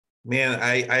Man,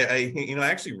 I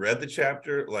actually read the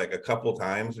chapter like a couple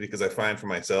times because I find for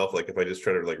myself, like if I just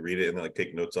try to like read it and then like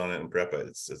take notes on it and prep it,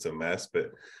 it's a mess.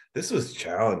 But this was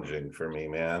challenging for me,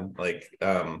 man. Like,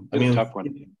 I It's a mean, tough one.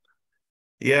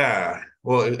 yeah.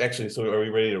 Well, actually, so are we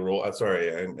ready to roll? I'm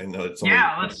sorry, I know it's only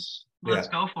Yeah, let's yeah.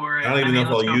 go for I it. don't I even know mean,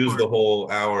 if let's I'll go use for it. the whole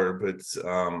hour, but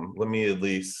let me at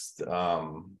least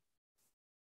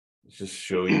just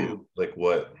show you like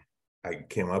what I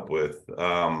came up with.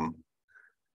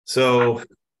 So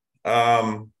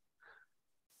um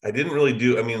I didn't really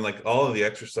do, I mean, like all of the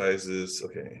exercises.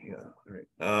 Okay, yeah, all right.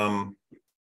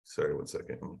 Sorry, 1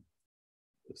 second. Get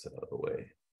this out of the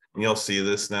way. Can y'all see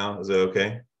this now? Is that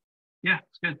okay? Yeah,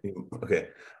 it's good. Okay.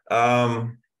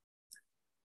 Um,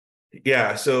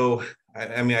 yeah, so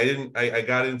I mean, I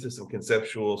got into some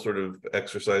conceptual sort of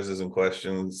exercises and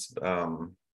questions.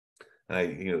 And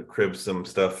I, cribbed some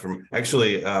stuff from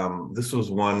actually, this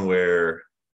was one where,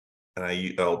 and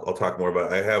I'll talk more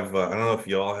about it. I have, I don't know if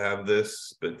y'all have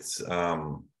this, but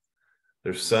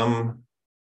there's some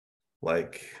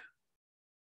like,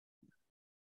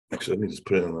 actually, let me just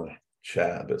put it in the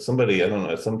chat, but somebody, I don't know,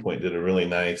 at some point did a really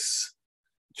nice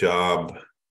job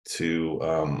to,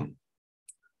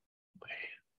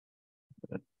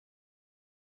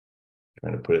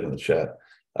 trying to put it in the chat.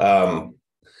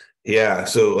 Yeah,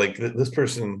 so like this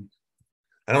person,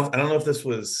 I don't know if this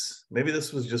was, maybe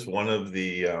this was just one of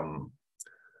the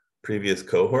previous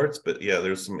cohorts, but yeah,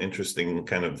 there's some interesting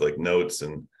kind of like notes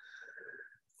and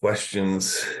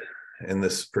questions in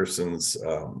this person's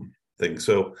thing.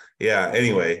 So yeah,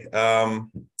 anyway,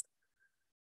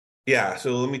 yeah,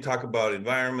 so let me talk about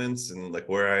environments and like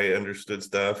where I understood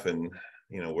stuff and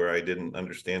where I didn't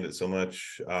understand it so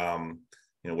much.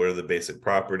 What are the basic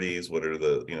properties? What are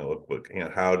the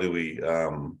how do we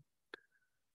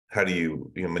how do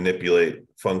you manipulate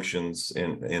functions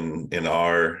in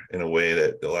R in a way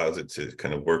that allows it to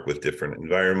kind of work with different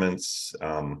environments?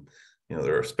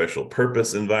 There are special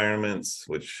purpose environments,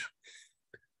 which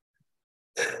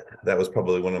that was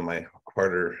probably one of my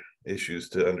harder issues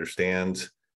to understand.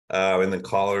 And then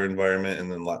caller environment,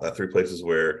 and then 3 places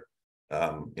where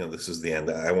this is the end.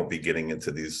 I won't be getting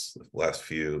into these last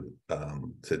few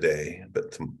today,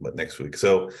 but next week.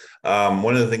 So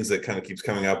one of the things that kind of keeps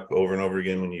coming up over and over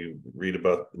again when you read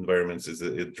about environments is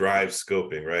that it drives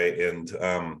scoping, right? And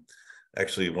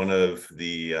actually, one of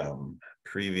the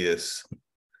previous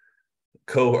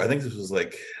cohort, I think this was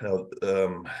like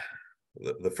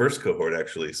the first cohort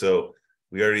actually. So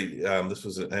we already this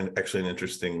was actually an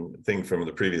interesting thing from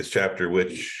the previous chapter,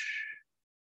 which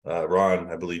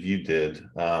Ron, I believe you did.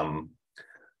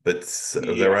 But is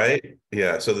that right?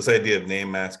 Yeah. So this idea of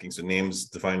name masking, so names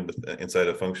defined inside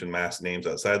a function, mask names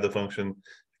outside the function,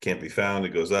 can't be found,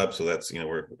 it goes up. So that's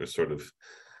we're sort of,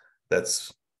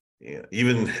 that's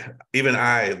even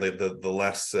I, like the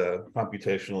less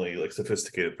computationally like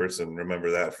sophisticated person,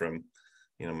 remember that from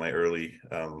my early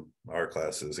R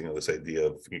classes, this idea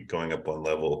of going up one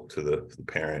level to the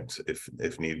parent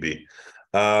if need be.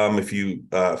 If you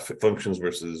functions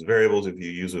versus variables, if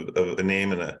you use a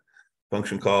name and a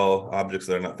function call, objects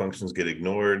that are not functions get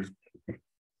ignored.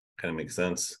 Kind of makes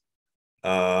sense.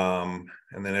 And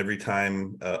then every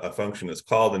time a function is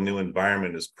called, a new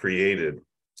environment is created,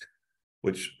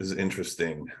 which is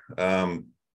interesting. Yeah,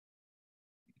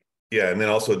 and then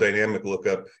also a dynamic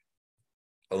lookup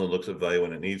only looks at value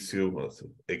when it needs to,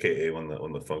 aka when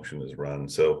the function is run.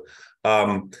 So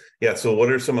yeah, so what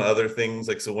are some other things,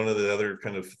 like, so one of the other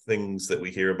kind of things that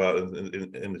we hear about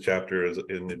in the chapter is,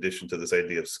 in addition to this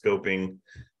idea of scoping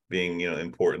being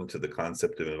important to the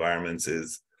concept of environments,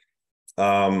 is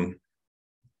that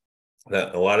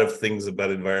a lot of things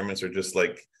about environments are just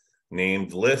like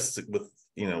named lists with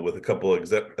with a couple of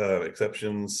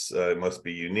exceptions. It must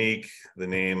be unique.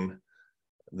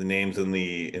 The names in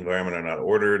the environment are not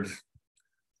ordered,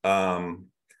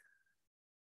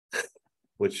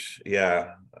 which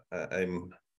yeah,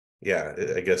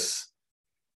 I guess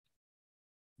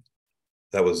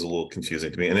that was a little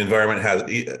confusing to me. An environment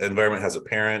has a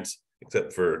parent,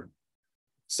 except for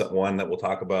one that we'll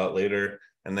talk about later,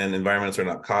 and then environments are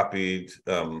not copied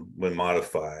when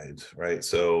modified, right?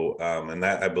 So and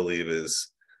that, I believe, is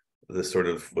this sort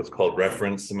of what's called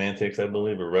reference semantics, I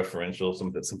believe, or referential,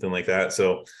 something like that.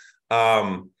 So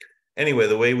anyway,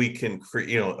 the way we can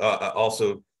create,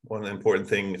 also one important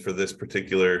thing for this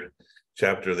particular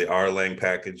chapter, the R-lang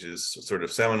package is sort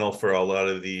of seminal for a lot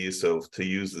of these. So to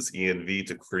use this env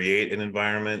to create an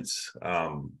environment,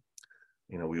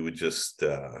 we would just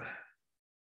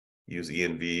use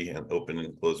env and open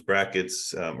and close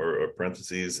brackets or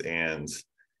parentheses, and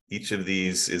each of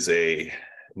these is a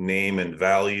name and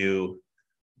value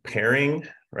pairing,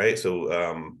 right?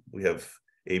 So we have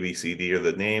A, B, C, D are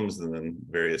the names, and then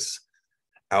various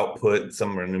output.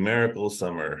 Some are numerical,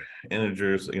 some are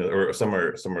integers, or some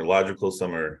are logical,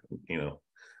 some are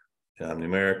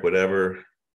numeric, whatever.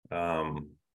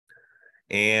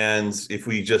 And if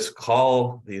we just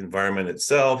call the environment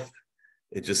itself,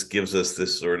 it just gives us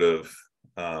this sort of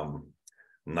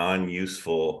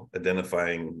non-useful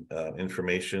identifying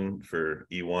information for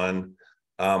E1.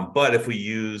 But if we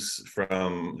use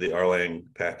from the Erlang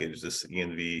package, this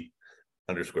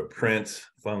env_print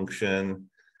function,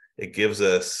 it gives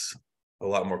us a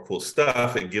lot more cool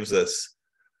stuff. It gives us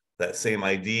that same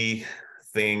ID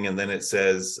thing, and then it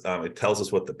says, it tells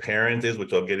us what the parent is,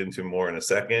 which I'll get into more in a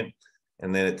second.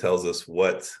 And then it tells us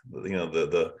what,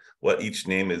 what each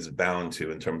name is bound to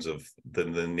in terms of the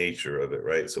nature of it,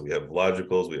 right? So we have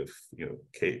logicals, we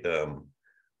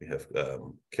have,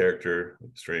 character,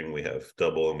 string, we have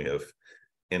double, and we have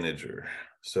integer.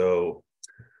 So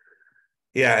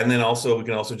yeah, and then also we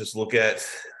can also just look at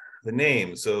the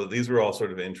names. So these were all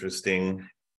sort of interesting.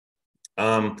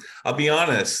 I'll be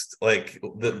honest, like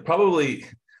probably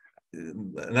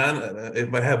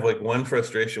if I have like one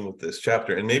frustration with this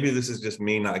chapter, and maybe this is just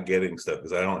me not getting stuff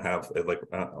because I don't have, like,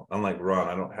 unlike Ron,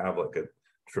 I don't have like a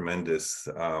tremendous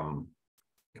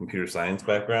computer science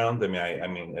background. I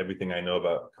mean everything I know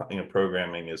about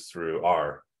programming is through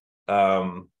R.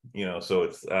 So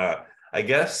it's I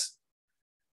guess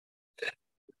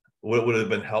what would have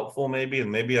been helpful maybe,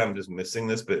 and maybe I'm just missing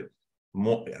this, but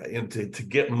more to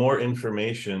get more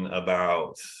information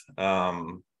about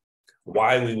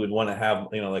why we would want to have,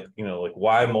 like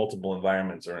why multiple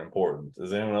environments are important.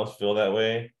 Does anyone else feel that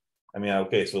way? I mean,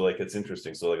 okay, so like it's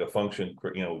interesting. So like a function,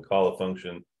 we call a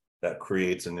function that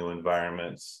creates a new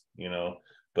environment,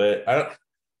 but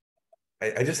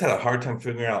I just had a hard time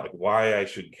figuring out like why I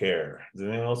should care. Does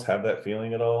anyone else have that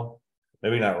feeling at all?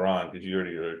 Maybe not Ron, because you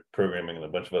already are programming in a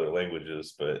bunch of other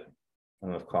languages, but I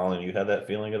don't know if Colin, you had that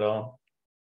feeling at all?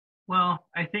 Well,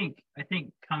 I think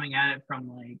coming at it from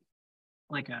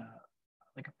like a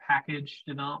package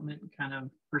development kind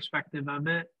of perspective of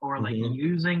it, or like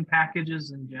using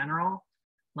packages in general,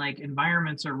 like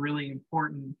environments are really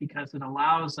important because it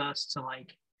allows us to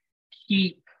like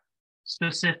keep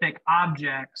specific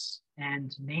objects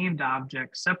and named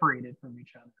objects separated from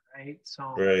each other, right?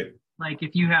 So right. Like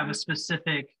if you have a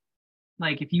specific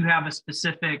like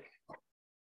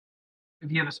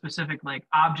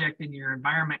object in your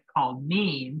environment called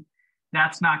meme,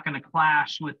 that's not going to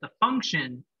clash with the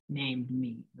function named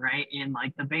meme, right? In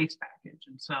like the base package.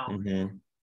 And so,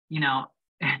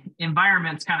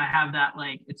 environments kind of have that,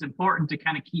 like, it's important to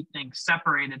kind of keep things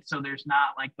separated so there's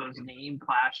not like those name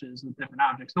clashes with different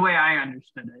objects, the way I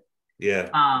understood it. Yeah.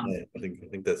 I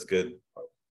think that's good.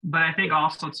 But I think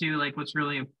also too, like what's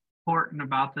really important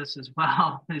about this as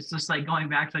well is just like going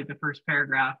back to like the first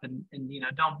paragraph and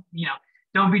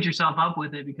don't beat yourself up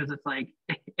with it, because it's like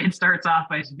it starts off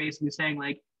by basically saying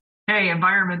like, hey,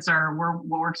 environments are what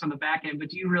works on the back end, but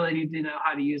do you really need to know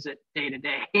how to use it day to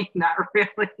day? Not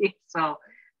really. So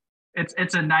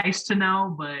it's a nice to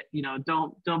know, but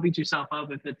don't beat yourself up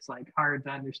if it's like hard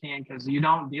to understand, because you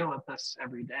don't deal with this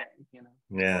every day.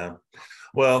 Yeah.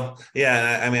 Well,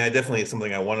 yeah. I mean, I definitely, it's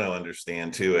something I want to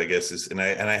understand too, I guess, and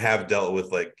I have dealt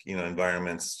with like,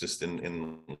 environments just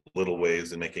in little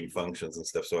ways and making functions and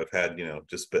stuff. So I've had,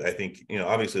 but I think,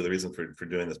 obviously the reason for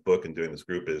doing this book and doing this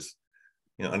group is,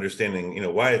 understanding,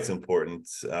 why it's important.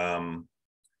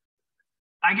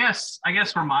 I guess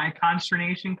where my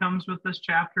consternation comes with this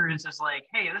chapter is just like,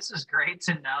 hey, this is great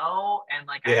to know, and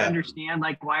like I understand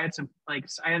like why it's like,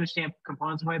 I understand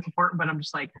components of why it's important, but I'm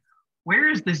just like, where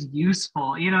is this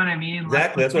useful? You know what I mean?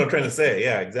 Exactly. That's what I'm trying to say.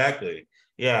 Yeah, exactly.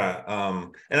 Yeah.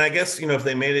 And I guess,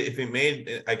 if he made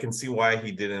it, I can see why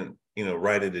he didn't,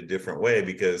 write it a different way,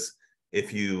 because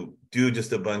if you do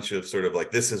just a bunch of sort of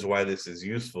like, this is why this is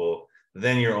useful,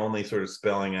 then you're only sort of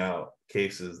spelling out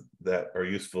cases that are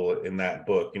useful in that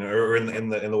book, or in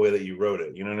the way that you wrote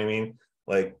it. You know what I mean?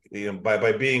 Like,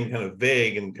 by being kind of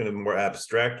vague and kind of more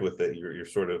abstract with it, you're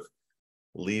sort of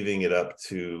leaving it up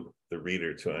to the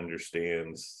reader to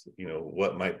understand,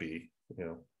 what might be,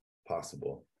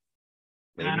 possible.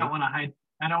 Maybe. And I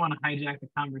don't want to hijack the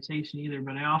conversation either,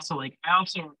 but I also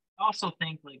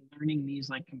think like learning these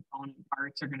like component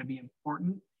parts are going to be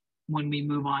important when we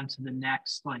move on to the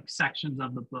next like sections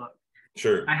of the book.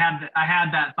 Sure. I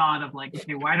had that thought of like,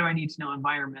 okay, why do I need to know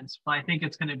environments? Well, I think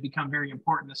it's going to become very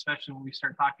important, especially when we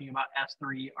start talking about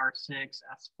S3, R6,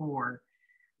 S4.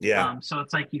 Yeah. So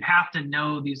it's like you have to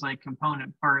know these like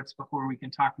component parts before we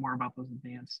can talk more about those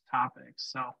advanced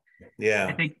topics. So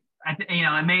yeah,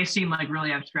 it may seem like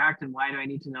really abstract and why do I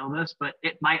need to know this, but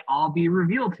it might all be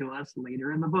revealed to us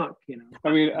later in the book, I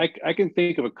mean, I can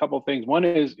think of a couple of things. One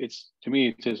is, to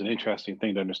me, it is an interesting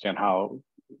thing to understand how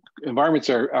environments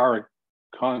are a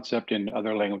concept in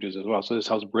other languages as well. So this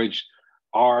helps bridge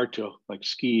R to like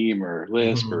Scheme or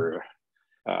Lisp or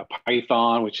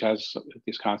Python, which has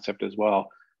this concept as well.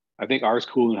 I think R is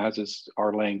cool and has this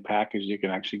R-lang package. You can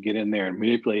actually get in there and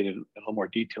manipulate it in a little more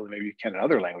detail than maybe you can in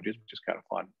other languages, which is kind of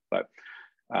fun. But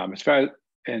as far as,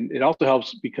 and it also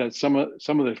helps because some of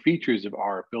the features of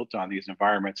R are built on these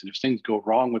environments. And if things go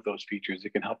wrong with those features,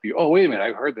 it can help you. Oh, wait a minute,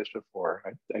 I've heard this before.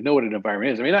 I know what an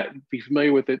environment is. I may not be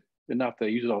familiar with it enough that I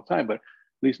use it all the time, but at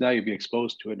least now you'll be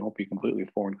exposed to it and won't be completely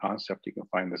a foreign concept. You can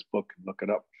find this book and look it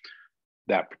up,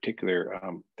 that particular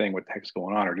thing, what the heck's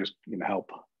going on, or just help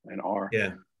in R.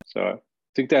 Yeah. So I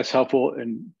think that's helpful.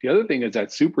 And the other thing is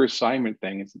that super assignment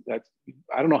thing.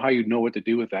 I don't know how you'd know what to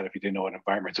do with that if you didn't know what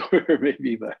environments were,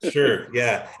 maybe. But sure,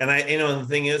 yeah. And the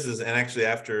thing is, and actually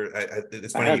after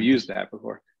it's funny. I have used that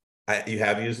before. You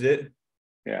have used it?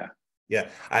 Yeah. Yeah,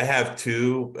 I have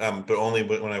too, but only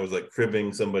when I was like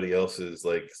cribbing somebody else's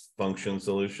like function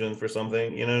solution for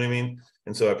something, you know what I mean?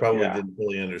 And so I probably didn't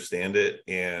fully understand it.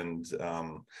 And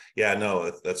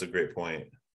no, that's a great point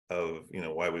of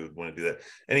why we would want to do that.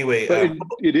 Anyway, but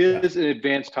it is an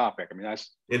advanced topic. I mean,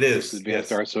 it is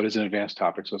advanced art, so it is an advanced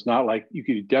topic. So it's not like you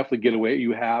can definitely get away.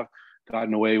 You have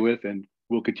gotten away with and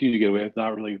will continue to get away with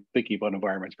not really thinking about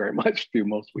environments very much through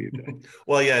most of what you're doing.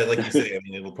 Well, yeah, like you say, I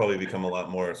mean, it will probably become a lot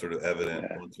more sort of evident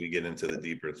once we get into the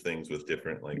deeper things with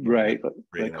different like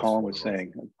like Colin was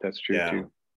saying, that's true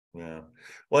too. Yeah.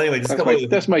 Well, anyway,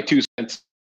 that's my 2 cents.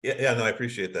 Yeah, no, I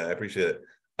appreciate that. I appreciate it.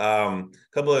 A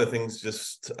couple other things.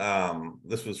 Just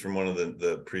this was from one of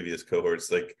the previous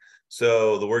cohorts. Like,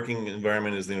 so the working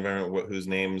environment is the environment whose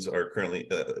names are currently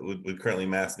would currently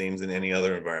mask names in any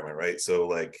other environment, right? So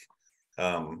like.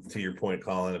 To your point,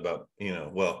 Colin, about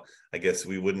well, I guess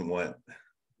we wouldn't want.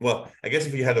 Well, I guess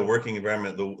if you had a working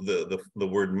environment, the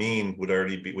word mean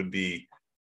would be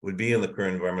in the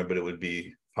current environment, but it would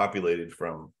be populated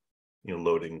from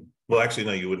loading. Well, actually,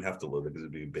 no, you wouldn't have to load it because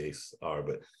it'd be base R.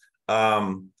 But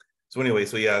so anyway,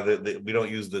 so yeah, we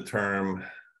don't use the term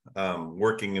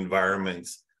working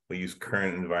environments. We use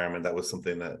current environment. That was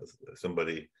something that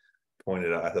somebody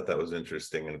pointed out. I thought that was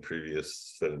interesting in a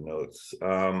previous set of notes.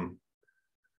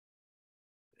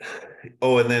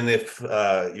 Oh, and then if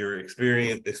you're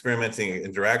experimenting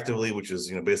interactively, which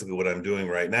is basically what I'm doing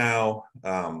right now,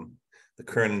 the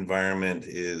current environment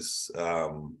is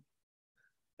the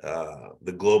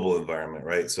global environment,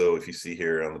 right? So if you see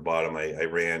here on the bottom, I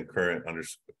ran current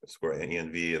underscore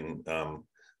env, and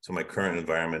so my current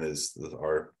environment is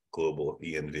our global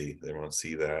env. Everyone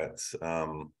see that? I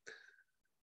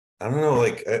don't know,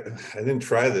 like I didn't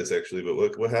try this actually, but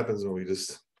what happens when we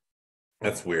just.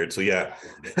 That's weird. So yeah.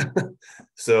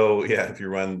 So yeah, if you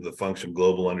run the function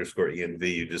global underscore env,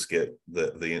 you just get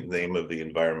the name of the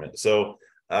environment. So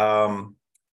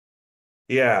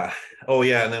yeah. Oh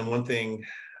yeah. And then one thing,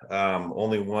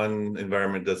 only one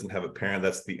environment doesn't have a parent.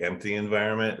 That's the empty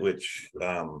environment, which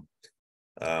yeah,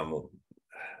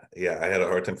 I had a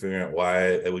hard time figuring out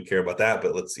why I would care about that,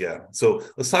 but so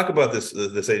let's talk about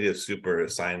this idea of super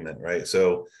assignment, right?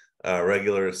 So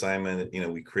regular assignment,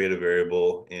 we create a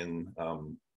variable in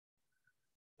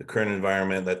the current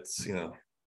environment. That's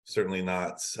certainly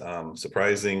not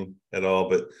surprising at all,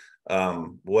 but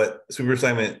what super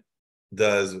assignment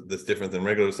does that's different than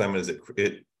regular assignment is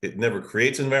it never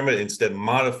creates an environment, it instead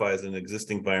modifies an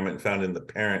existing environment found in the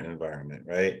parent environment,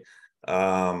 right?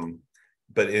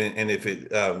 But if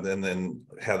it and then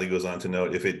Hadley goes on to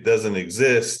note, if it doesn't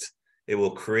exist, it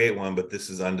will create one, but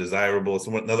this is undesirable. It's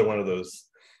another one of those.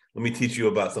 Let me teach you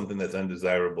about something that's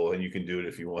undesirable, and you can do it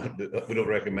if you want. We don't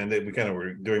recommend it. We kind of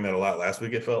were doing that a lot last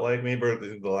week. It felt like maybe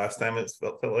the last time it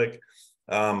felt like.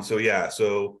 So yeah.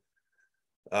 So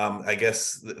I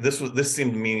guess this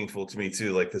seemed meaningful to me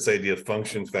too. Like this idea of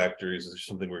function factories is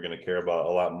something we're going to care about a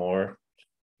lot more.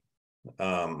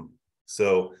 But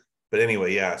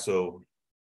anyway, yeah. So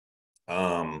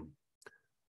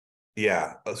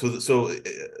yeah. So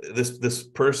this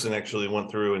person actually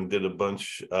went through and did a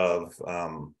bunch of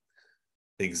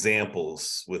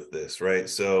examples with this, right?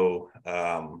 So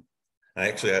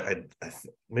actually I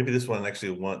maybe this one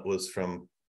actually was from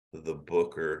the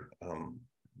book, or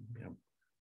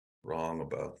wrong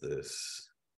about this.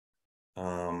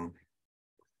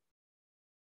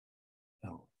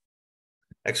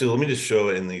 Actually, let me just show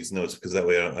it in these notes, because that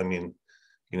way I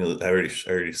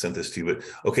already sent this to you, but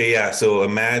okay, yeah. So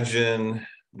imagine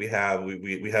we have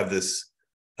this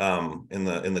in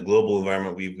the global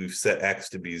environment, we've set X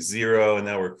to be 0, and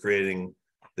now we're creating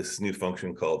this new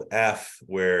function called f,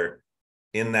 where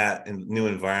in that new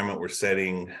environment, we're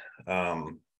setting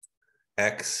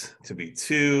x to be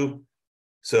 2.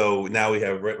 So now we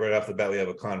have right off the bat, we have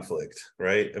a conflict,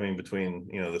 right? I mean, between,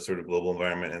 you know, the sort of global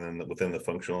environment and then within the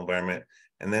functional environment.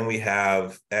 And then we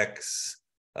have x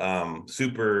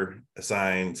super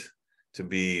assigned to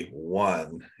be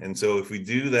 1. And so if we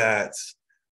do that,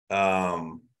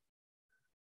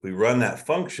 we run that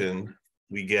function,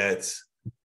 we get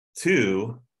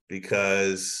 2,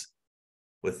 because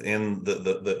within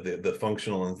the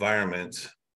functional environment,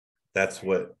 that's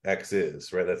what x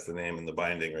is, right? That's the name in the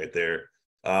binding right there.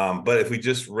 But if we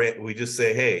just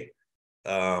say, hey,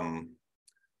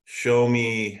 show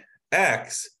me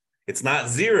x, it's not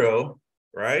 0,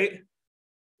 right?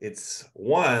 It's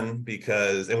 1,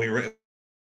 because, and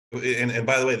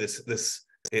by the way,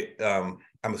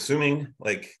 I'm assuming,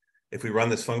 like, if we run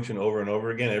this function over and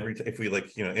over again, if we,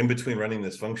 like, you know, in between running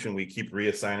this function, we keep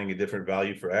reassigning a different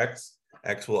value for x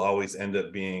will always end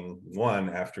up being 1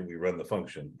 after we run the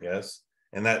function. Yes.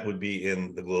 And that would be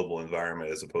in the global environment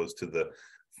as opposed to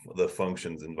the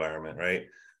functions environment, right?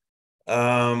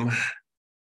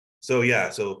 So yeah,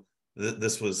 so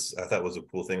this was, I thought was a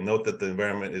cool thing. Note that the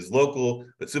environment is local,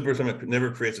 but super assignment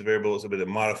never creates a variable, so but it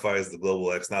modifies the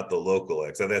global x, not the local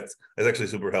x. So that's actually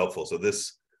super helpful. So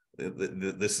this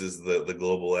is the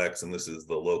global x, and this is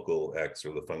the local x,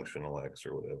 or the functional x,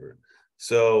 or whatever.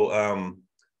 So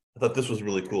I thought this was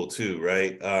really cool too,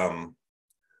 right? I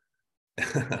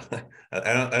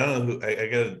don't know who,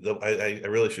 I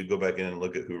really should go back in and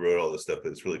look at who wrote all this stuff,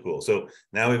 but it's really cool. So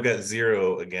now we've got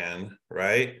 0 again,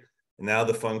 right? And now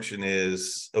the function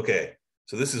is, okay,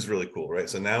 so this is really cool, right?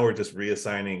 So now we're just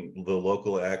reassigning the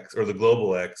local x, or the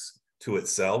global x, to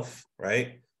itself,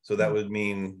 right? So that would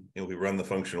mean, you know, we run the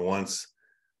function once.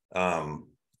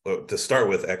 To start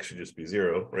with, x should just be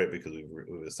 0, right? Because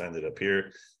we've assigned it up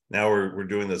here. Now we're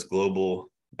doing this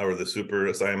global, or the super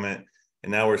assignment.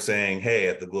 And now we're saying, hey,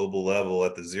 at the global level,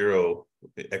 at the 0,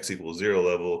 x equals 0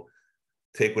 level,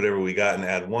 take whatever we got and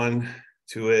add 1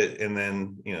 to it, and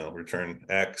then, you know, return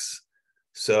x.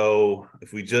 So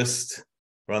if we just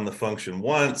run the function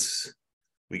once,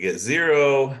 we get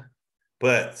 0.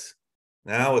 But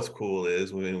now what's cool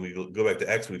is when we go back to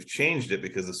x, we've changed it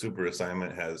because the super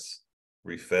assignment has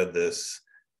refed this.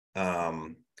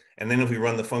 And then if we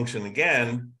run the function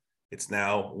again, it's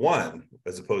now 1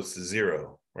 as opposed to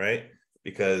 0, right?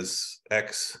 Because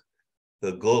x,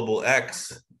 the global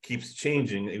x, keeps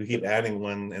changing. We keep adding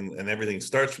 1, and everything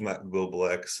starts from that global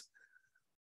x.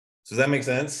 So does that make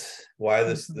sense? Why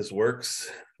this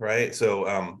works, right? So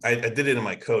I did it in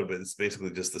my code, but it's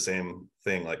basically just the same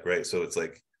thing, like, right? So it's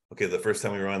like, okay, the first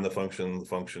time we run the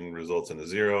function results in a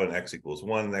 0, and x equals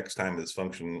 1. Next time is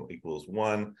function equals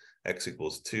 1, x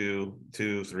equals 2,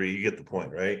 2, 3. You get the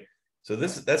point, right? So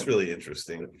that's really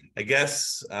interesting. I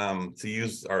guess to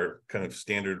use our kind of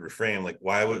standard reframe, like,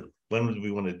 when would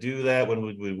we want to do that? When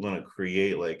would we want to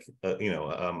create, like,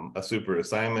 a super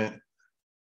assignment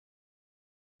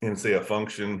in, say, a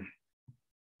function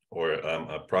or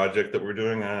a project that we're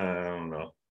doing? I don't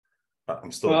know.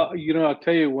 I'm still. Well, you know, I'll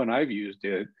tell you when I've used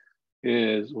it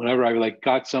is whenever I like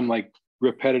got some like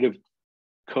repetitive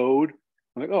code.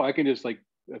 I'm like, oh, I can just like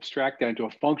abstract that into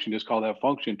a function, just call that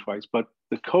function twice. But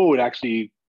the code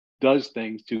actually does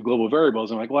things to global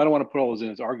variables. I'm like, well, I don't want to put all those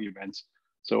in as arguments,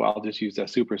 so I'll just use that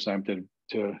supersum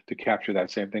to capture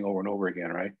that same thing over and over again,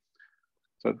 right?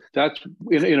 So that's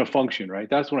in a function, right?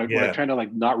 That's when I'm trying to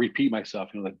like not repeat myself,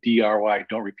 you know, the DRY,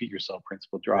 don't repeat yourself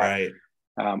principle drive.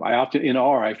 Right. I often in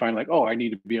R, I find like, oh, I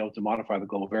need to be able to modify the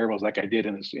global variables like I did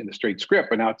in the straight script,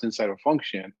 but now it's inside a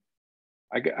function.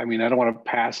 I mean, I don't want to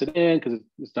pass it in because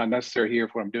it's not necessary here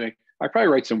for what I'm doing. I probably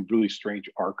write some really strange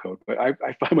R code, but I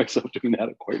find myself doing that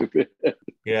quite a bit.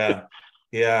 Yeah.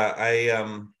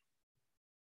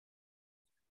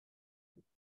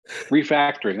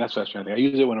 Refactoring, that's what I was trying to think. I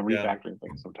use it when I'm refactoring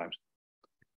things sometimes.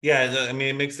 Yeah, I mean,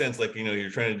 it makes sense. Like, you know, you're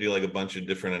trying to do like a bunch of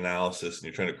different analysis, and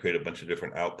you're trying to create a bunch of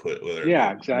different output.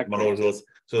 Exactly. Model results.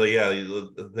 So yeah,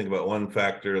 you think about one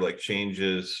factor, like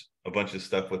changes a bunch of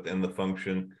stuff within the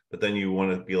function, but then you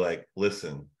want to be like,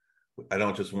 listen, I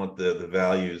don't just want the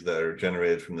values that are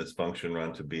generated from this function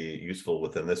run to be useful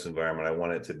within this environment. I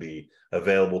want it to be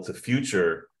available to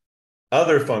future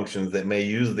other functions that may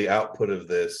use the output of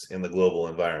this in the global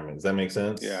environment. Does that make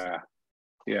sense? Yeah,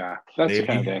 that's the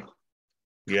kind of thing.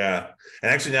 Yeah,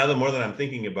 and actually now the more that I'm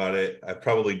thinking about it, I've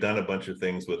probably done a bunch of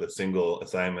things with a single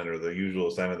assignment or the usual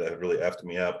assignment that have really effed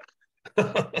me up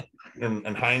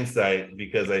in hindsight,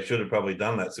 because I should have probably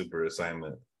done that super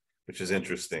assignment, which is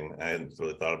interesting. I hadn't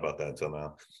really thought about that until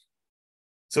now.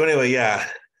 So anyway, yeah,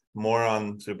 more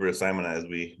on super assignment as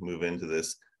we move into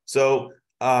this. So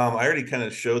I already kind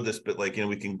of showed this, but like,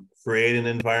 we can create an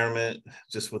environment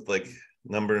just with like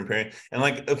number and parent, and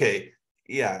like, okay,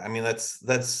 yeah, I mean,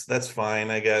 that's fine,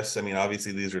 I guess. I mean,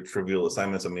 obviously these are trivial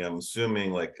assignments. I mean, I'm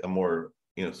assuming like a more,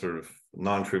 sort of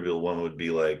non-trivial one would be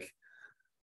like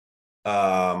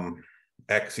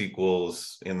X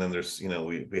equals, and then there's,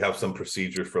 we have some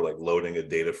procedure for like loading a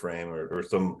data frame or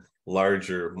some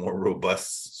larger, more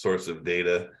robust source of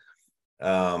data.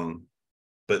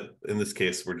 But in this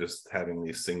case, we're just having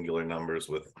these singular numbers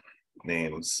with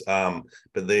names. But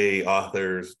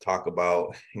authors talk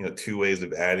about, two ways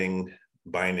of adding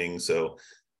binding. So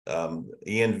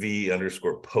env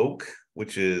underscore poke,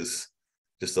 which is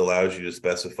just allows you to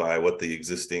specify what the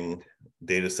existing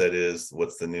data set is,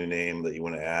 what's the new name that you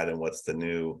want to add, and what's the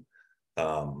new,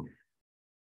 actually,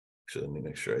 let me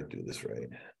make sure I do this right.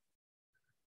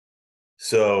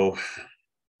 So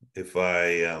if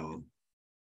I,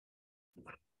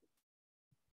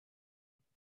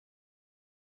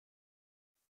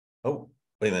 oh,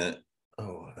 wait a minute.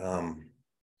 Oh,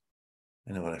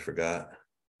 I know what I forgot.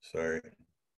 Sorry.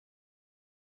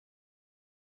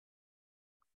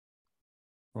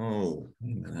 Oh,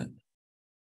 wait a minute.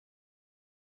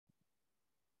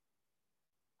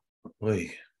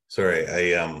 Wait, sorry.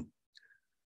 I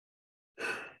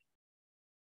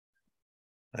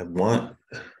want.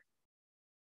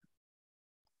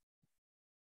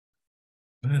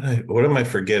 What am I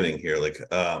forgetting here? Like,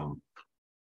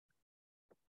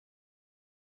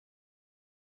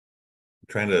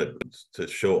 trying to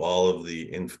show all of the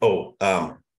info.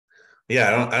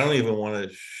 Yeah, I don't even want to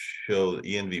show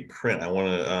the env print. I want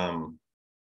to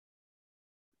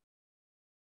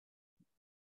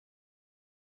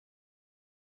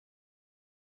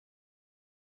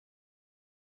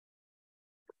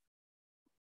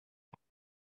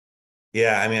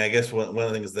yeah, I mean, I guess one of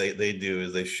the things they do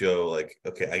is they show like,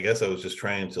 okay, I guess I was just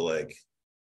trying to like,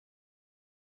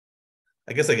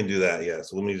 I guess I can do that. Yeah.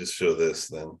 So let me just show this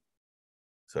then.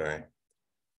 Sorry.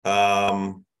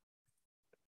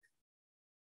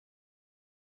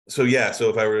 So yeah, so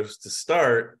if I was to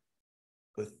start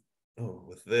with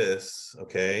this,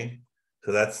 okay,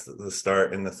 so that's the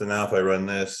start. And so now if I run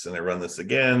this and I run this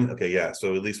again, okay, yeah,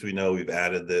 so at least we know we've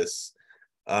added this.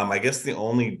 I guess the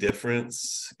only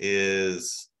difference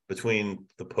is between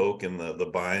the poke and the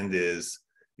bind is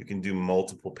you can do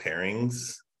multiple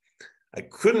pairings. I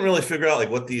couldn't really figure out like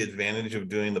what the advantage of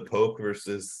doing the poke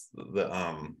versus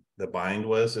the bind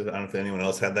was. I don't know if anyone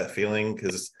else had that feeling,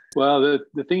 because well,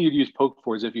 the thing you'd use poke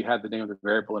for is if you had the name of the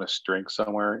variable in a string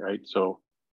somewhere, right? So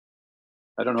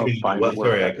I don't know if bind would work.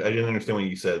 Sorry, I didn't understand what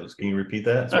you said. Can you repeat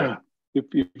that? Sorry. If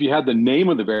you had the name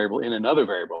of the variable in another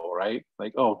variable, right?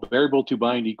 Like, oh, variable to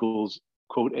bind equals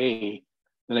quote A,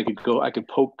 then I could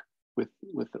poke with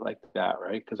it like that,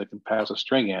 right? Because I can pass a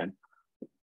string in.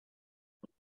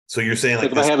 So you're saying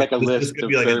like if I had like a list, this could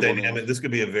be like a dynamic. Names. This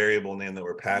could be a variable name that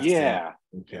we're passing. Yeah,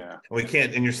 okay. Yeah. And we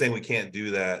can't. And you're saying we can't do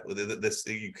that. This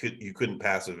you couldn't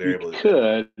pass a variable. You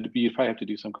could. You probably have to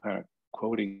do some kind of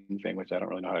quoting thing, which I don't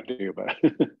really know how to do. But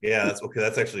yeah, that's okay.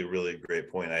 That's actually a really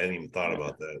great point. I hadn't even thought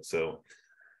about that. So,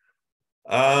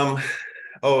 oh,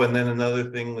 and then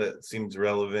another thing that seems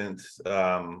relevant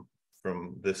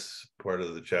from this part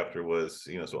of the chapter was,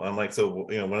 so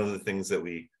one of the things that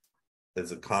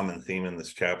there's a common theme in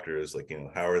this chapter is like,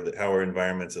 how are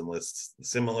environments and lists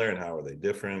similar and how are they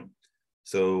different?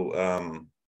 So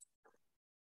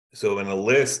so in a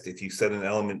list, if you set an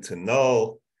element to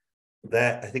null,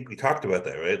 that I think we talked about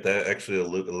that, right? That actually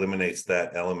eliminates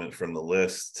that element from the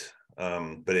list,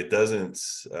 but it doesn't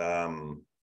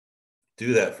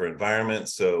do that for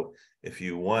environments. So if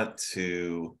you want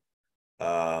to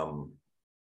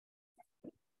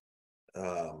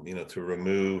to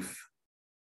remove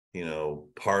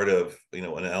part of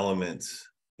an element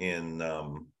in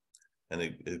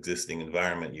an existing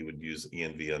environment, you would use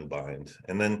env unbind.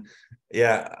 And then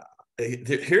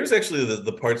here's actually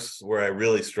the parts where I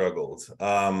really struggled.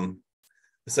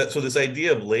 So this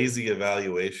idea of lazy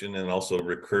evaluation and also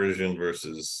recursion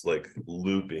versus like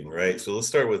looping, right? So let's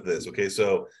start with this. Okay,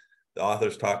 so the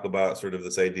authors talk about sort of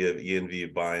this idea of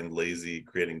env bind lazy,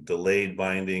 creating delayed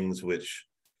bindings, which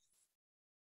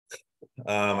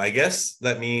I guess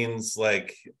that means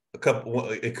like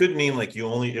it could mean like it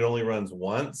only runs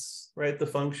once, right? The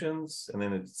functions, and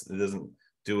then it doesn't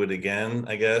do it again,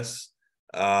 I guess.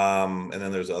 And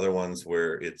then there's other ones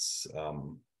where it's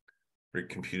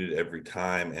recomputed every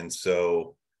time. And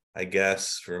so I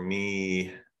guess for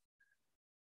me,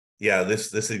 yeah,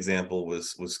 this example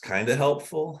was kind of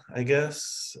helpful, I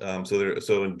guess.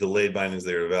 So in delayed bindings,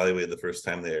 they're evaluated the first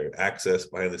time they're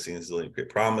accessed behind the scenes to create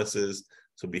promises.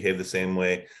 So behave the same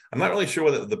way. I'm not really sure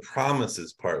what the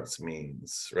promises parts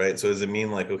means, right? So does it mean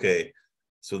like, okay,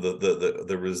 so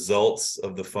the results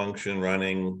of the function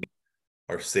running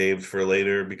are saved for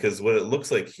later? Because what it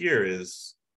looks like here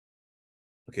is,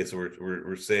 okay, so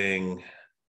we're saying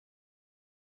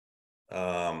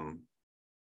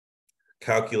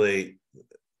calculate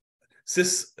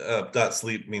sys dot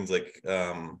sleep means like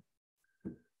I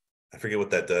forget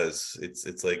what that does.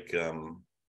 It's like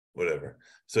whatever.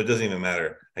 So it doesn't even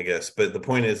matter, I guess. But the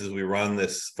point is we run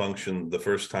this function the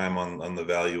first time on the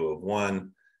value of 1,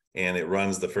 and it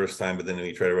runs the first time, but then when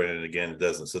you try to run it again, it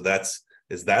doesn't. So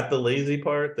is that the lazy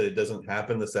part, that it doesn't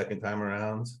happen the second time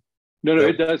around? No,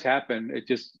 it does happen.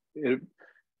 It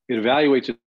evaluates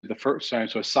it the first time.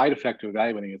 So a side effect of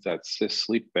evaluating is that sys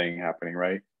sleep thing happening,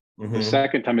 right? Mm-hmm. The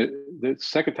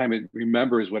second time it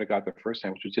remembers what it got the first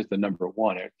time, which was just the number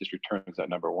 1. It just returns that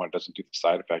number 1. It doesn't do the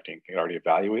side effecting. It already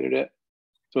evaluated it.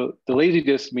 So the lazy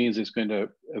just means it's going to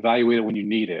evaluate it when you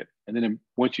need it, and then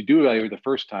once you do evaluate it the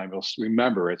first time, it'll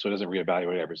remember it, so it doesn't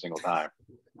reevaluate every single time.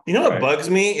 You know what bugs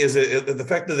me is the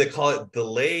fact that they call it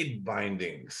delayed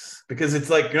bindings, because it's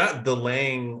like you're not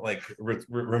delaying like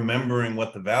remembering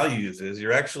what the values is.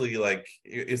 You're actually like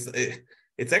it's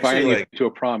actually binding like to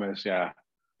a promise, yeah.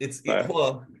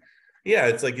 Yeah,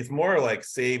 it's like it's more like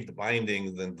saved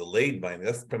bindings than delayed binding.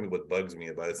 That's probably what bugs me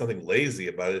about it. It's nothing lazy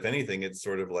about it. If anything, it's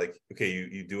sort of like, okay,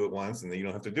 you do it once and then you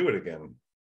don't have to do it again.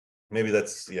 Maybe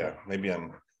that's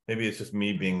maybe it's just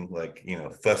me being like,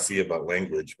 fussy about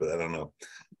language, but I don't know.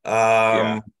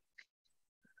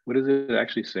 What does it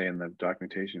actually say in the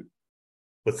documentation?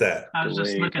 What's that? I was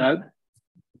just looking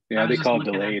they call it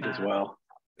delayed as well.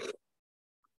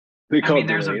 They call it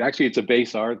delayed. Actually, it's a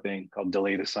base R thing called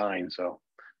delayed assign. So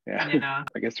yeah.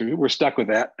 I guess we're stuck with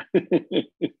that.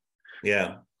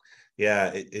 Yeah.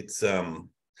 It's to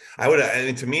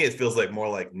me it feels like more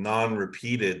like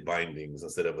non-repeated bindings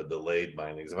instead of a delayed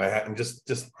bindings. I'm just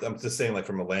saying, like,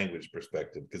 from a language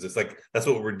perspective, because it's like that's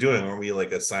what we're doing. Aren't we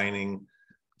like assigning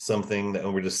something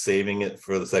that we're just saving it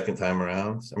for the second time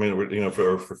around? I mean, we're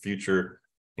for future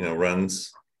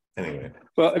runs anyway.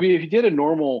 Well, I mean, if you did a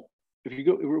normal, if you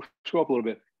go up a little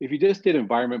bit, if you just did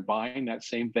environment bind, that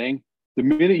same thing, the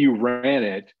minute you ran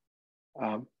it,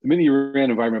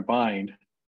 environment bind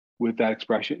with that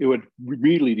expression, it would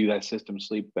immediately do that system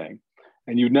sleep thing.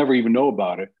 And you'd never even know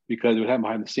about it because it would happen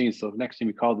behind the scenes. So the next time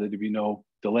you called it, there'd be no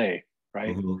delay,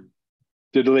 right? Mm-hmm.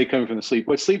 The delay coming from the sleep.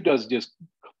 What sleep does is just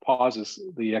pauses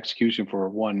the execution for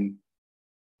 1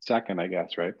 second, I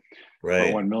guess, right? Right.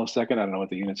 Or 1 millisecond. I don't know what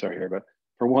the units are here, but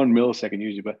for 1 millisecond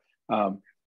usually. But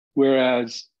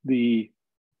whereas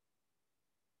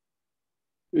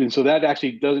and so that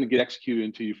actually doesn't get executed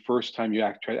until you first time you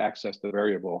try to access the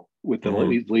variable with the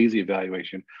lazy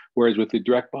evaluation. Whereas with the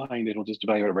direct bind, it'll just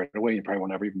evaluate it right away. You probably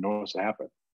won't ever even notice it happen,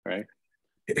 right?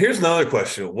 Here's another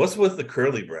question: what's with the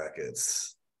curly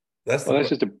brackets? That's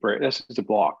just a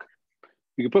block.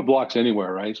 You can put blocks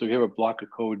anywhere, right? So if you have a block of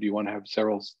code, you want to have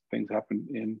several things happen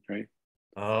in, right?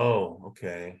 Oh,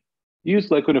 okay. Use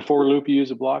like in a for loop, you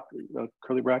use a block,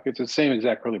 curly brackets. It's the same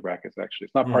exact curly brackets, actually.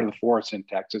 It's not part of the for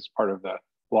syntax. It's part of the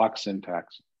block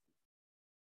syntax.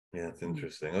 Yeah, it's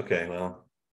interesting. Okay, well,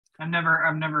 I've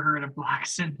never heard of block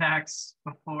syntax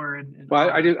before.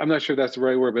 I'm not sure that's the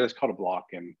right word, but it's called a block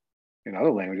in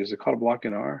other languages. Is it called a block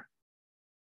in R?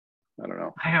 I don't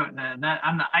know. I don't know that.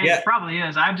 It probably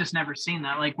is. I've just never seen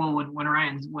that. Like, well,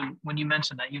 when you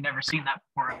mentioned that, you've never seen that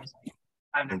before. I was like,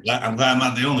 I'm glad I'm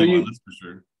not the only one. That's for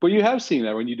sure. But you have seen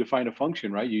that when you define a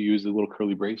function, right? You use the little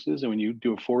curly braces, and when you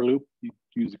do a for loop, you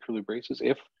use the curly braces.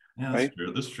 If yeah, that's right?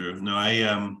 true. That's true.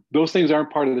 No, those things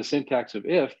aren't part of the syntax of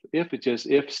if. If it's just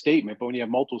if statement, but when you have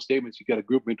multiple statements, you got to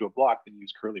group them into a block, then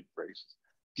use curly braces.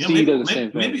 C does the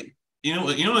same thing. Maybe you know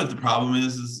what the problem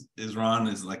is Ron,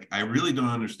 is like I really don't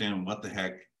understand what the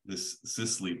heck this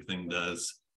syslleap thing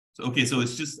does. So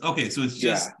it's just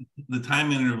the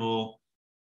time interval.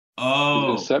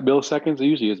 Oh, is it milliseconds? It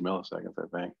usually is milliseconds, I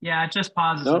think. Yeah, it just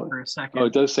pauses it for a second. Oh,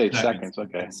 it does say seconds.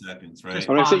 Okay. Seconds, right?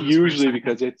 When I say usually,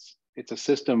 because it's a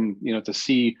system, it's a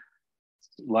C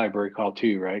library called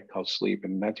too, right? Called sleep,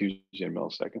 and that's usually in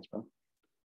milliseconds. But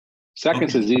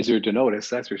seconds is easier to notice,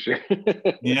 that's for sure.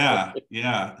 yeah.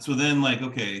 So then,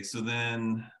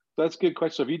 that's a good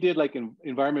question. So if you did like an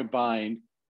environment bind,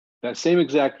 that same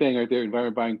exact thing right there,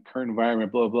 environment bind, current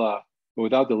environment, blah blah, but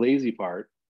without the lazy part,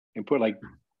 and put like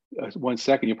 1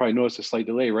 second, you'll probably notice a slight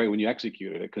delay right when you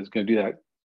executed it, because it's going to do that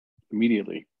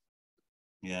immediately.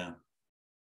 Yeah.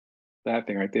 That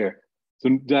thing right there.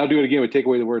 So now do it again. We take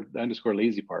away the word underscore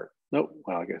lazy part. Nope.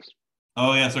 Well, I guess.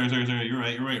 Oh yeah. Sorry. You're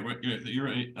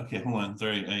right. Okay, hold on.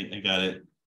 Sorry, I got it.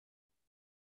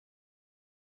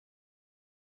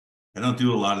 I don't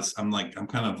do a lot of. I'm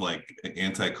kind of like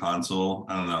anti-console.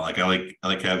 I don't know. Like I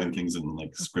like having things in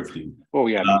like scripting. Oh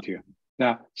yeah, me too.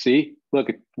 Now see, look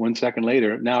at 1 second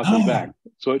later. Now it comes back.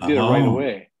 So it did it right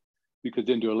away, because it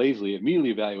didn't do it lazily. It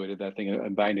immediately evaluated that thing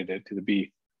and binded it to the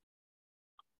B.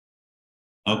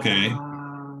 Okay.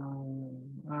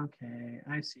 Okay,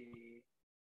 I see.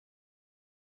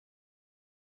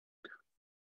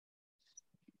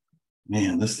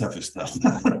 Man, this stuff is tough.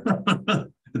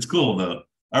 It's cool though.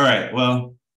 All right.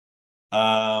 Well,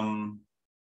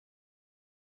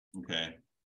 okay.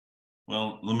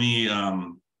 Well, let me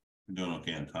we're doing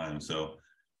okay on time. So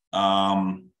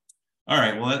all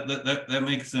right. Well, that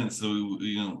makes sense. So,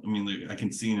 you know, I mean, I can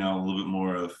see now a little bit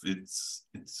more of it's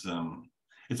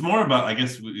more about, I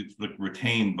guess, it's like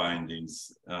retained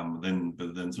bindings.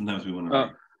 But then sometimes we want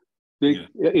to. In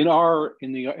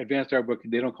the advanced R book,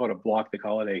 they don't call it a block; they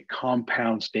call it a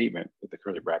compound statement with the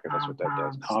curly bracket. That's what that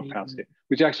does. Compound statement,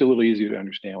 which is actually a little easier to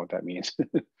understand what that means.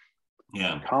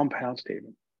 Yeah. Compound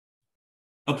statement.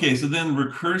 Okay, so then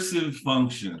recursive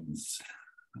functions.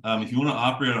 If you want to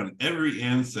operate on every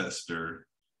ancestor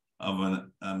of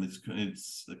an,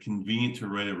 it's convenient to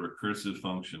write a recursive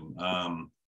function.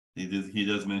 He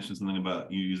does mention something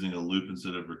about you using a loop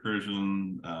instead of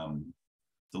recursion.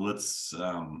 So let's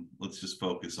just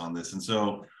focus on this. And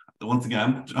so once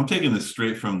again, I'm taking this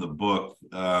straight from the book.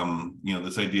 You know,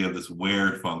 this idea of this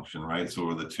where function, right? So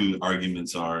where the two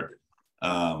arguments are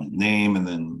name and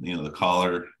then, you know, the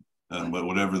caller, but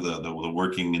whatever the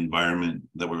working environment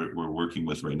that we're working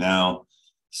with right now.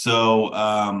 So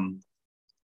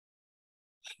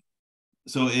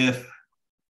so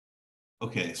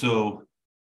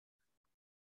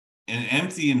an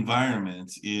empty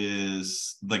environment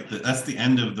is like that's the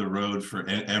end of the road for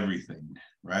everything,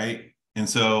 right? And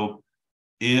so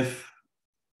if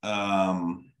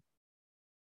the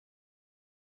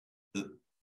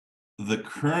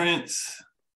current,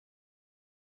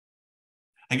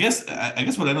 I guess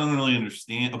what I don't really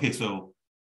understand. Okay, so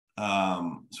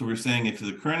we're saying if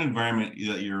the current environment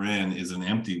that you're in is an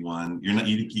empty one,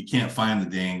 you can't find the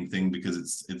dang thing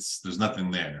because there's nothing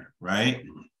there, right?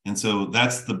 And so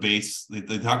that's the base.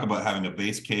 They talk about having a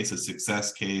base case, a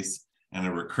success case, and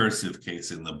a recursive case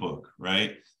in the book,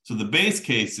 right? So the base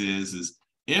case is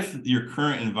if your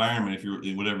current environment, if you're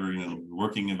whatever, you know,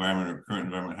 working environment or current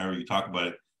environment, however you talk about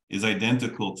it, is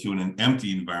identical to an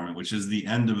empty environment, which is the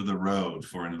end of the road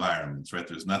for environments, right?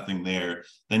 There's nothing there.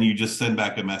 Then you just send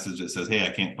back a message that says, hey, I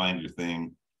can't find your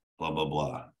thing, blah, blah,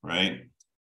 blah, right?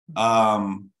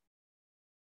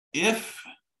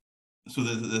 So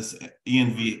this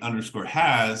env underscore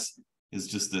has is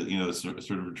just that, you know, it sort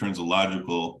of returns a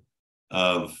logical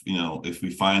of, you know, if we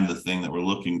find the thing that we're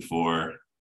looking for,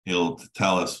 he'll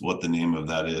tell us what the name of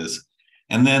that is.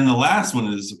 And then the last one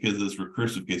is, okay, this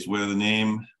recursive case where the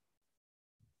name.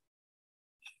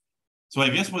 So I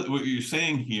guess what you're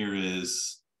saying here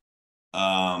is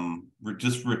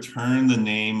just return the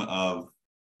name of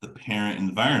the parent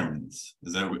environments.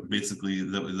 Is that basically,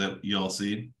 is that you all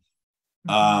see?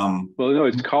 Well, no,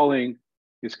 it's calling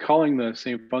the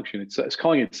same function. It's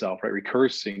calling itself, right?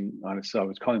 Recursing on itself.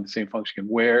 It's calling the same function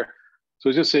where. So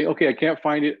it's just say, okay, I can't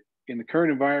find it in the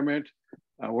current environment.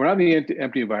 We're not in the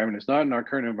empty environment. It's not in our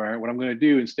current environment. What I'm going to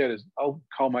do instead is you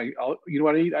know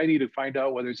what I need to find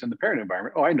out whether it's in the parent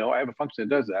environment. Oh, I know. I have a function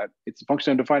that does that. It's the function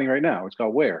I'm defining right now. It's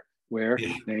called where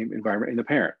name environment in the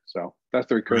parent. So that's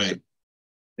the recursive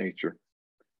nature.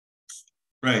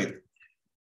 Right.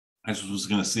 I just was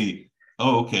going to see.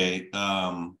 Oh, okay.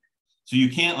 So you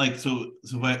can't like so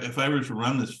if I were to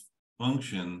run this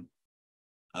function,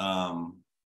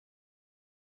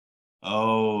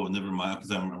 oh, never mind, because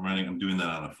I'm doing that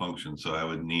on a function, so I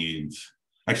would need.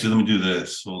 Actually, let me do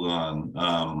this. Hold on.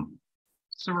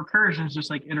 So recursion is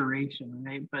just like iteration,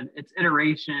 right? But it's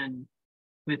iteration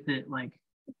with it like,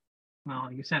 well,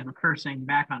 like you said, recursing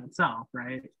back on itself,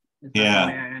 right? Is that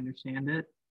the way I understand it?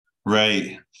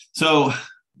 Right. So,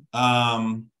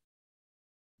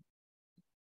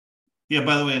 yeah,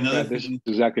 by the way, another this is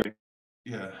exactly.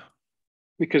 Yeah.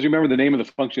 Because remember, the name of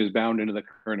the function is bound into the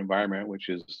current environment, which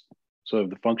is so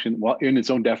the function, well, in its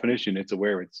own definition, it's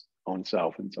aware of its own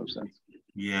self in some sense.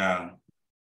 Yeah.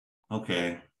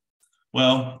 Okay.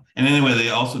 Well, and anyway, they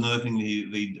also, another thing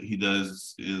he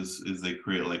does is they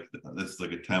create like this,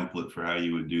 like a template for how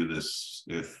you would do this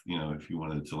if you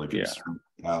wanted to like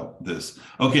out this.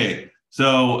 Okay.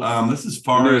 So this is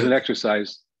far. And there's an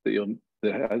exercise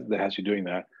that has you doing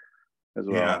that as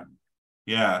well.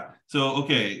 Yeah. So,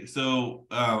 okay. So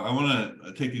I want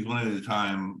to take these one at a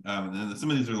time. And some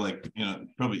of these are like,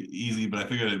 probably easy, but I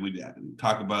figured we'd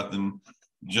talk about them.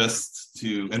 just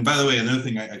to, and by the way, another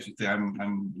thing I should say,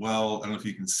 I'm well, I don't know if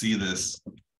you can see this,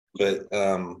 but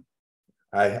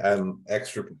I'm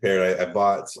extra prepared. I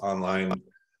bought online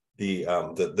the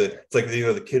it's like, you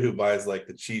know, the kid who buys like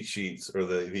the cheat sheets or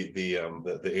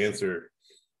the answer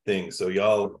thing. So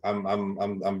y'all,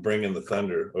 I'm bringing the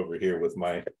thunder over here with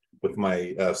my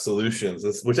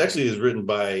solutions, which actually is written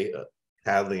by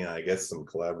Hadley and I guess some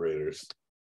collaborators.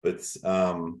 But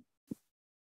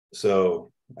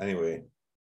so anyway,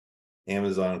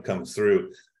 Amazon comes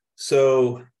through.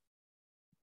 So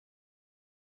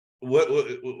what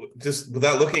just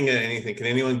without looking at anything, can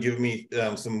anyone give me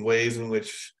some ways in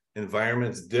which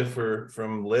environments differ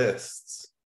from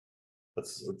lists?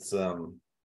 Let's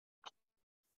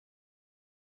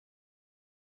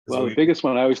well, the biggest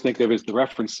one I always think of is the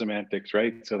reference semantics,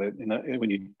 right? So that when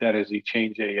you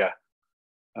change a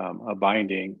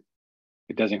binding,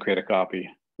 it doesn't create a copy.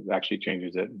 It actually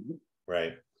changes it.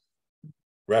 Right.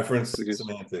 Reference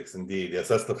semantics, indeed. Yes,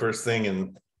 that's the first thing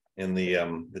in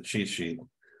the cheat sheet.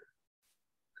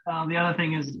 The other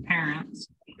thing is parents.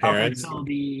 Parents. Up until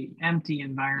the empty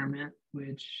environment,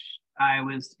 which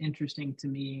was interesting to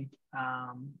me,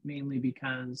 mainly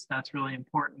because that's really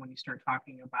important when you start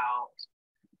talking about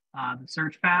the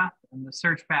search path, and the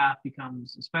search path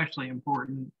becomes especially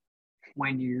important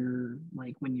when you're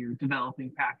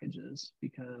developing packages,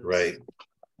 because right,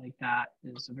 like that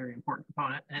is a very important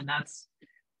component, and that's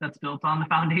built on the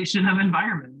foundation of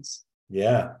environments.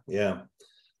 Yeah.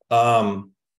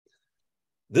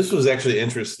 This was actually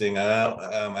interesting. I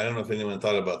don't know if anyone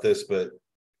thought about this, but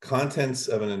contents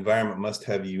of an environment must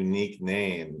have unique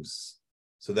names.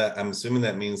 So that I'm assuming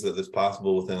that means that it's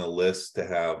possible within a list to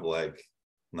have like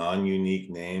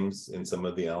non-unique names in some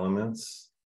of the elements.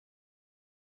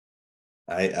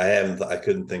 I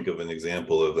couldn't think of an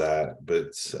example of that,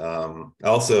 but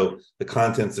also the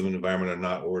contents of an environment are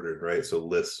not ordered, right? So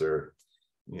lists are,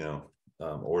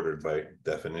 ordered by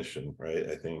definition, right?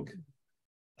 I think.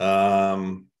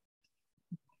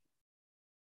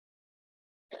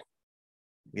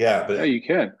 Yeah, but yeah, you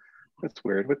can. That's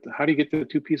weird. How do you get the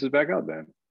two pieces back out then?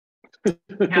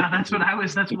 Yeah, that's what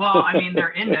well, I mean,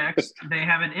 they're indexed. They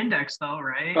have an index though,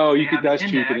 right? Oh, that's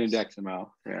true. You can index them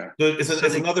out. Yeah. So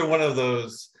it's another one of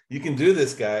those, you can do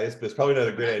this, guys, but it's probably not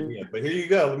a great idea. But here you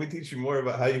go. Let me teach you more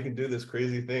about how you can do this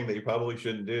crazy thing that you probably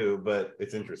shouldn't do, but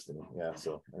it's interesting. Yeah.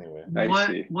 So anyway.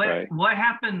 What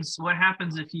happens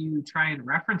if you try and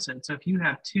reference it? So if you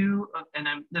have two, and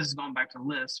this is going back to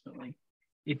lists, but like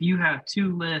if you have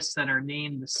two lists that are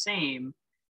named the same,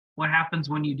 what happens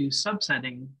when you do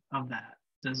subsetting of that?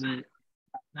 Does it?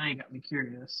 Now you got me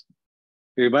curious.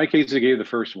 In my case, I gave the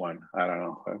first one. I don't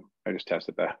know. I just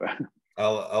tested that.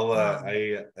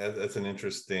 That's an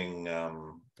interesting.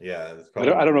 Yeah. I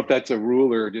don't know if that's a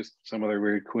rule or just some other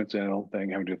weird coincidental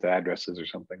thing having to do with the addresses or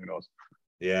something. Who knows?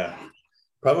 Yeah,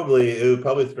 it would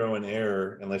probably throw an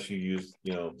error unless you use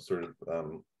sort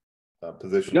of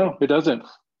position. No, it doesn't.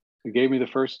 It gave me the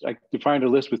first. I defined a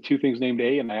list with two things named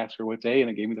A, and I asked her what's A,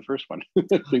 and it gave me the first one.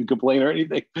 Didn't complain or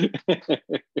anything.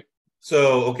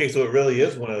 So it really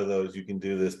is one of those you can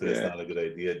do this, but it's not a good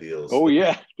idea deals. Oh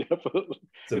yeah, definitely.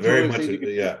 It's very much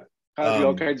yeah.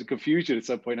 All kinds of confusion at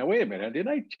some point. Now wait a minute, did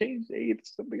I change A to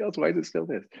something else? Why is it still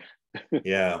this?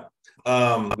 Yeah.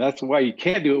 That's why you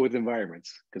can't do it with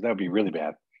environments, because that would be really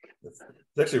bad. It's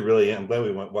actually really. I'm glad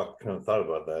we kind of thought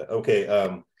about that. Okay.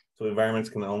 So environments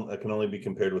can only be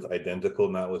compared with identical,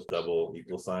 not with double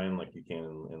equal sign like you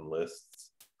can in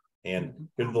lists. And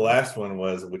here's the last one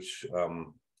was, which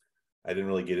I didn't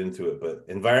really get into it, but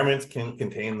environments can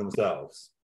contain themselves.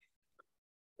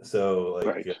 So like,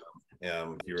 right.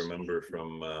 If you remember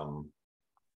from, let's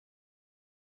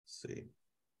see.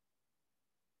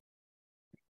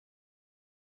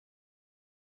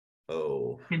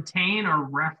 Oh. Contain or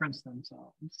reference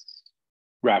themselves.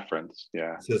 Reference,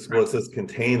 yeah. It says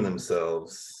contain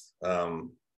themselves. I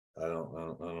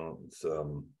don't.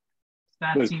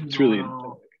 That seems really.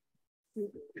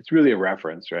 It's really a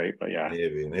reference, right? But yeah,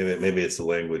 maybe it's a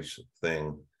language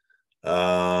thing.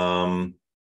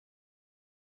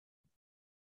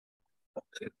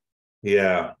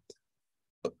 Yeah.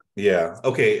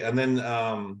 Okay, and then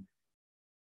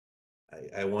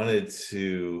I wanted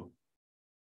to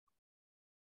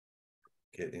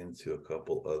get into a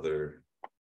couple other.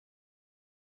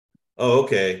 Oh,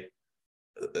 okay.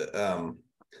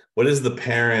 What is the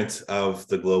parent of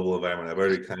the global environment? I've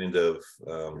already kind of.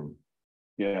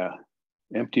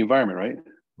 Empty environment, right?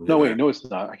 No, wait, no, it's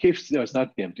not. It's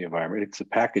not the empty environment. It's a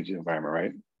package environment,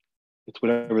 right? It's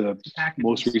whatever the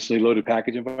most recently loaded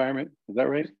package environment. Is that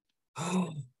right?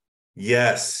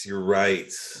 Yes, you're right.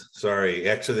 Sorry.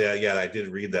 Actually, yeah, I did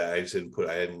read that. I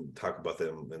didn't talk about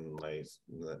them in my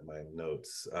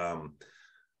notes.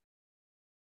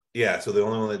 Yeah, so the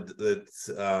only one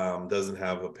that doesn't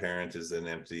have a parent is an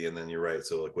empty, and then you're right.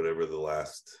 So like whatever the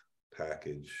last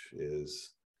package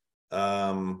is.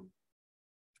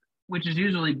 Which is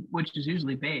usually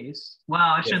base. Well,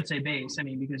 I shouldn't say base. I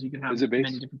mean, because you could have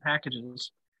many different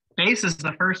packages. Base is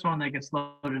the first one that gets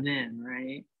loaded in,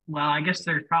 right? Well, I guess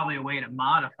there's probably a way to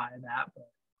modify that, but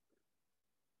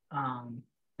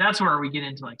that's where we get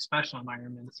into like special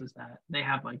environments, is that they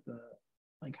have like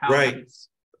how right.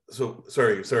 So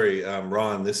sorry,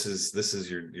 Ron, this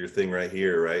is your thing right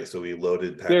here, right? So we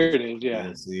loaded package. There it is, yeah.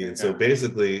 And so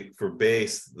basically for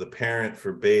base, the parent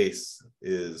for base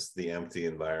is the empty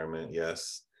environment,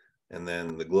 yes. And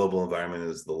then the global environment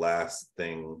is the last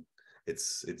thing.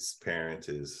 Its parent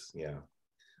is, yeah,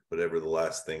 whatever the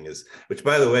last thing is. Which,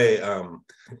 by the way, I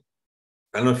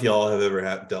don't know if y'all have ever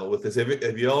dealt with this.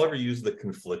 Have you all ever used the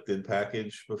conflicted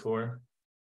package before?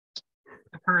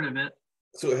 I've heard of it.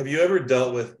 So have you ever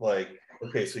dealt with, like,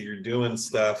 okay, so you're doing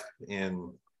stuff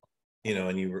in,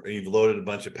 and you've loaded a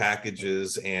bunch of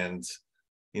packages, and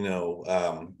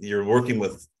you're working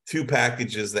with two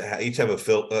packages that each have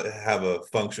a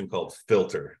function called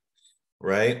filter,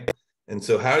 right? And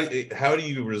so how do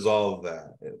you resolve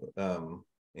that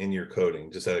in your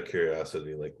coding? Just out of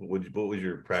curiosity, like what would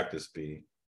your practice be?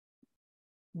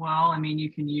 Well, I mean, you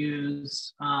can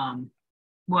use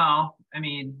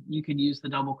you could use the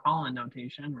double colon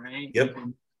notation, right? Yep,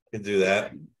 could do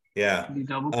that. Yeah. Do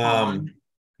double colon.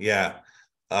 Yeah.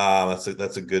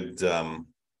 That's a good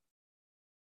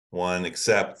one,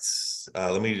 except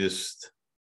let me just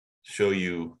show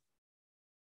you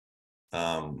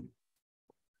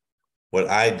what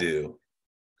I do.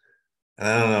 And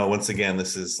I don't know, once again,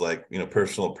 this is like,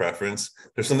 personal preference.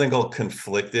 There's something called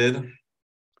conflicted,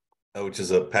 which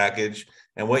is a package.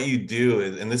 And what you do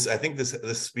is, and this, I think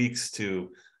this speaks to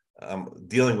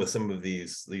dealing with some of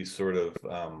these sort of,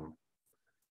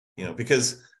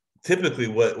 because typically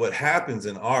what happens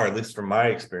in R, at least from my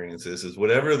experiences, is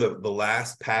whatever the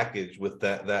last package with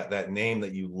that name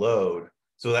that you load.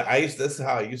 So this is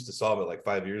how I used to solve it like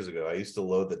 5 years ago. I used to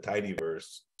load the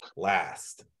tidyverse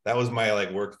last. That was my like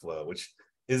workflow, which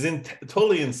is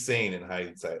totally insane in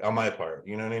hindsight on my part.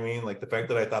 You know what I mean? Like the fact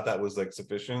that I thought that was like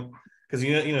sufficient, because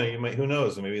you might, who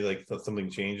knows, maybe like something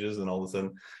changes and all of a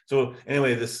sudden. So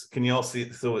anyway, can you all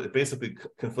see? So it basically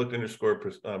conflict underscore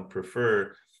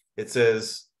prefer. It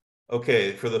says,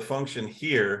 okay, for the function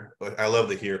here, I love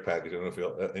the here package. I don't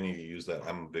know if any of you use that.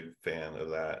 I'm a big fan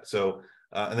of that. So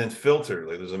and then filter,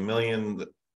 like there's a million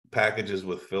packages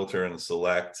with filter and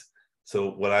select.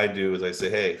 So what I do is I say,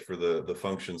 hey, for the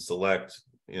function select,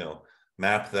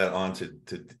 map that onto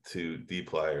to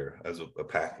dplyr as a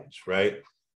package, right?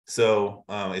 So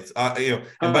it's and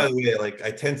by the way, like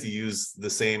I tend to use the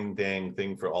same dang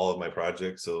thing for all of my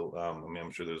projects. So I mean,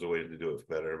 I'm sure there's a way to do it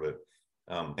better, but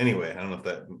anyway, I don't know if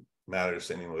that matters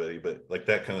to anybody, but like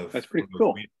that kind of, that's pretty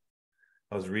cool.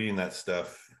 I was reading that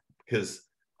stuff because,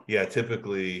 yeah,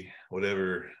 typically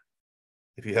whatever,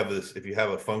 if you have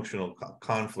a functional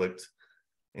conflict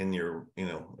in your,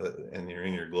 and you're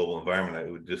in your global environment,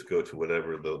 I would just go to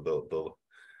whatever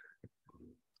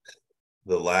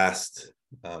the last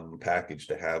package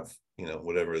to have,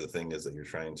 whatever the thing is that you're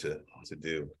trying to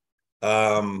do.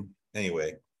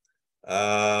 Anyway,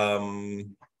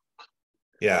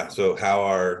 yeah. So how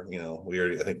are, I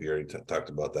think we already talked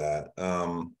about that.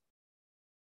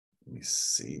 Let me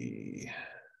see.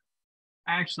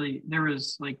 Actually, there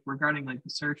was like regarding like the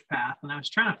search path, and I was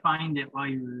trying to find it while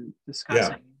you were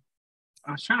discussing. Yeah.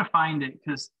 I was trying to find it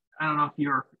because I don't know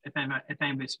if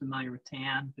anybody's familiar with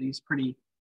Tan, but he's pretty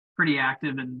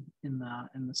active in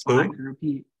the Slack group.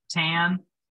 Tan.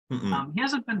 He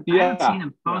hasn't been. I haven't seen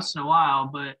him post in a while,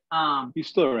 but he's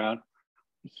still around.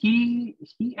 He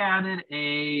added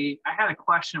I had a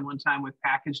question one time with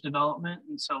package development,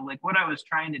 and so like what I was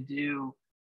trying to do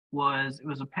was it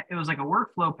was like a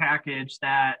workflow package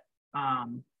that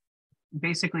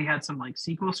basically had some like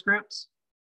SQL scripts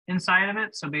inside of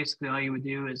it. So basically all you would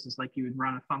do is like you would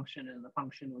run a function and the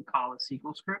function would call a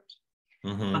SQL script.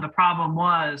 Mm-hmm. But the problem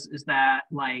is that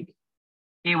like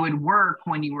it would work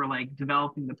when you were like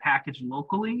developing the package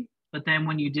locally, but then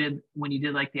when you did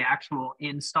like the actual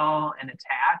install and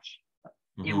attach,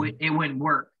 mm-hmm. it wouldn't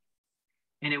work.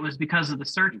 And it was because of the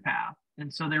search path.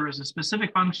 And so there was a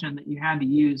specific function that you had to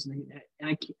use, and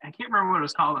I can't remember what it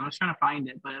was called. I was trying to find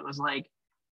it, but it was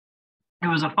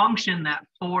a function that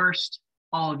forced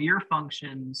all of your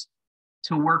functions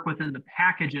to work within the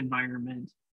package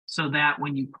environment so that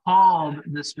when you called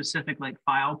the specific like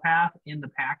file path in the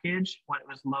package, when it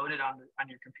was loaded on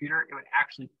your computer, it would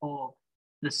actually pull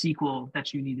the SQL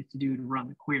that you needed to do to run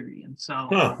the query. And so,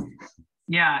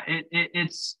 yeah,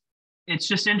 it's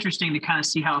just interesting to kind of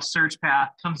see how search path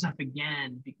comes up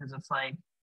again, because it's like,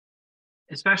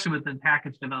 especially within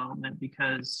package development,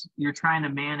 because you're trying to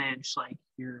manage like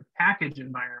your package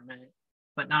environment,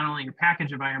 but not only your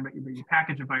package environment, but your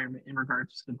package environment in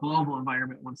regards to the global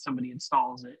environment when somebody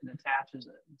installs it and attaches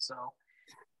it. And so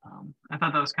I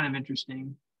thought that was kind of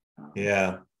interesting.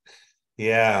 Yeah.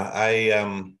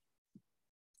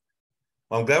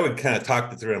 I'm glad we kind of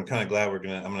talked it through. I'm kind of glad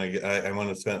I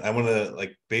want to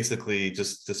like basically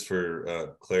just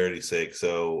for clarity's sake.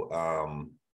 So,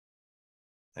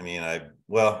 I mean, I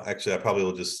probably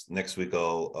will just next week.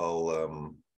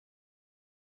 I'll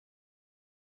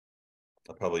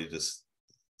probably just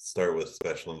start with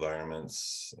special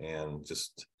environments and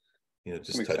just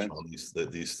touch on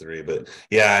these three. But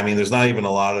yeah, I mean, there's not even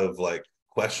a lot of like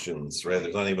questions, right?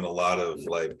 There's not even a lot of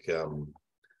like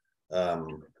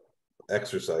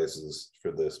exercises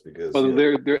for this, because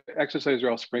their exercises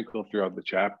are all sprinkled throughout the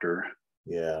chapter.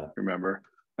 Yeah, remember,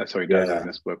 that's how he does it in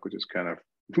this book, which is kind of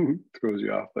throws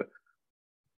you off. But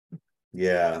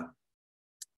yeah,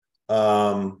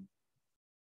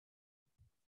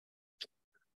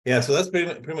 so that's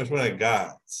pretty much what I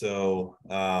got. So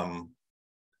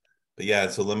but yeah,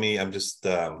 so I'm just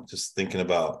thinking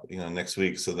about next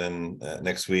week. So then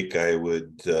next week I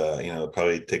would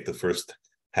probably take the first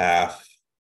half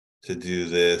to do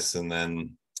this, and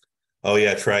then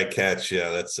try catch.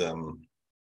 Yeah, that's I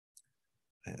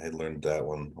learned that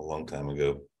one a long time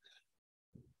ago.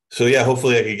 So yeah,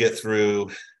 hopefully I could get through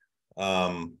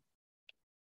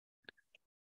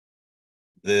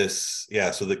this.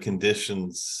 Yeah, so the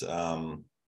conditions,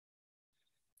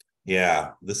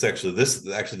 this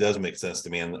actually does make sense to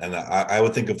me, and I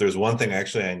would think if there's one thing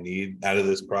actually I need out of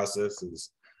this process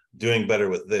is doing better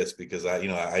with this, because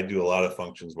I do a lot of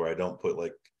functions where I don't put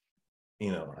like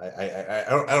I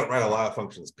don't write a lot of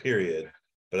functions, period,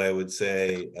 but I would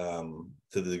say to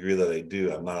the degree that I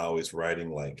do, I'm not always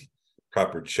writing like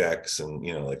proper checks and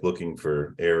like looking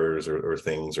for errors or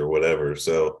things or whatever.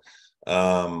 So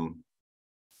I'm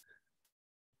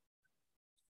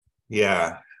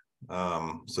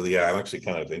actually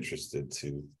kind of interested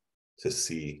to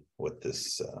see what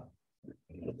this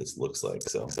looks like.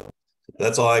 So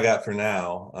that's all I got for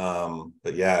now.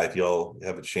 But yeah, if y'all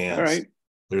have a chance, all right,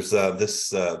 there's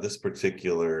this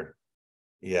particular,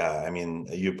 I mean,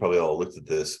 you probably all looked at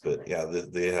this, but yeah,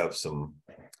 they have some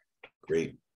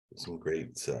great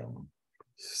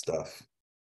stuff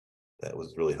that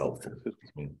was really helpful.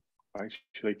 Why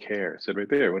should I care? It said right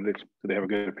there. Do they have a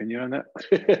good opinion on that?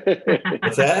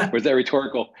 What's that? Or is that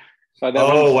rhetorical?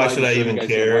 Why should I even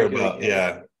care about?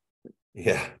 Yeah.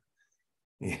 Do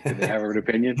they have an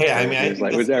opinion? Hey, I mean,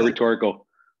 was that rhetorical?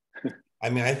 I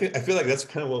mean, I feel like that's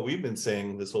kind of what we've been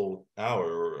saying this whole hour,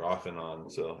 or off and on.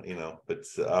 So but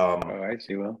I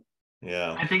see. Well,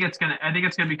 yeah, I think it's gonna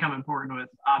become important with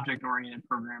object-oriented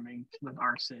programming with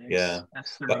R6,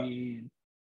 S3,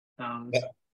 and those.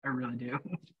 I really do.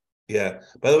 Yeah.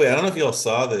 By the way, I don't know if y'all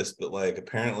saw this, but like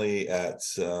apparently at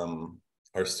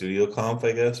our studio conf,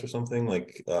 I guess, or something,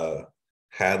 like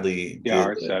Hadley.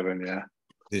 R7. Yeah.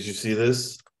 Did you see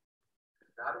this?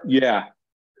 Yeah,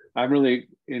 I'm really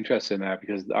interested in that,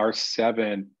 because the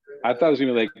R7, I thought it was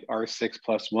gonna be like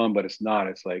R6+1, but it's not.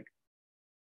 It's like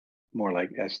more like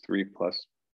S3+4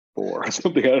 or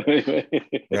something.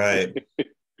 Right.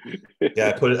 Yeah,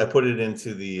 I put it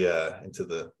into the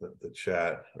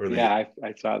chat.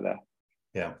 I saw that.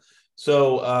 Yeah.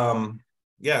 So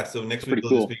so next week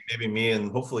will just be maybe me,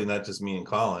 and hopefully not just me and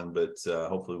Colin, but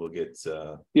hopefully we'll get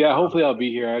hopefully I'll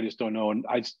be here. I just don't know, and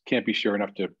I just can't be sure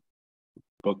enough to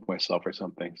book myself or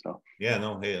something. So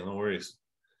no worries.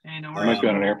 Hey, no worries. I might be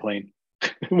on an airplane. I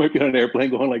might be on an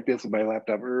airplane going like this with my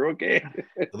laptop. Okay.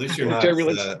 At least you're not.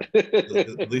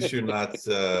 At least you're not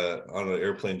on an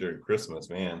airplane during Christmas,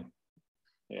 man.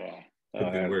 Yeah.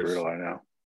 Could be worse. Brutal, I know.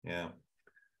 Yeah.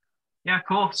 Yeah,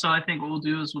 cool. So I think what we'll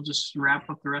do is we'll just wrap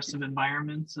up the rest of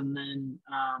environments, and then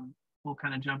we'll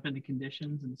kind of jump into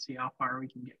conditions and see how far we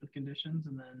can get with conditions,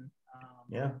 and then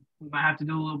we might have to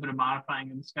do a little bit of modifying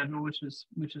in the schedule, which is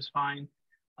fine.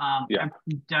 I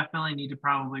definitely need to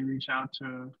probably reach out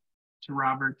to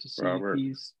Robert to see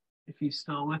if he's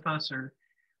still with us, or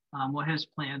what his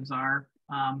plans are.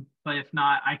 But if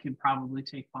not, I could probably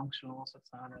take functionals. That's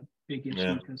not a big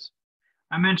issue, because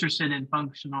I'm interested in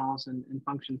functionals and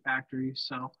function factories.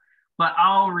 So, but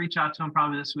I'll reach out to him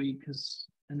probably this week,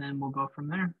 and then we'll go from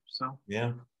there. So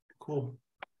yeah, cool.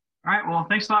 All right. Well,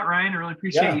 thanks a lot, Ryan. I really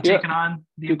appreciate you taking on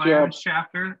the environments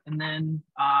chapter. And then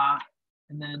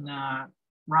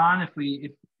Ron, if we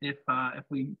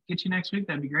get you next week,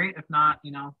 that'd be great. If not,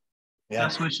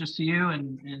 best wishes to you,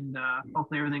 and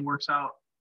hopefully everything works out.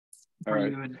 All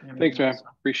right. Thanks, man.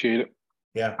 Appreciate it.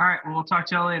 Yeah. All right. Well, we'll talk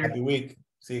to y'all later. Happy week.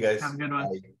 See you guys. Have a good one.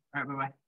 Bye. All right. Bye-bye.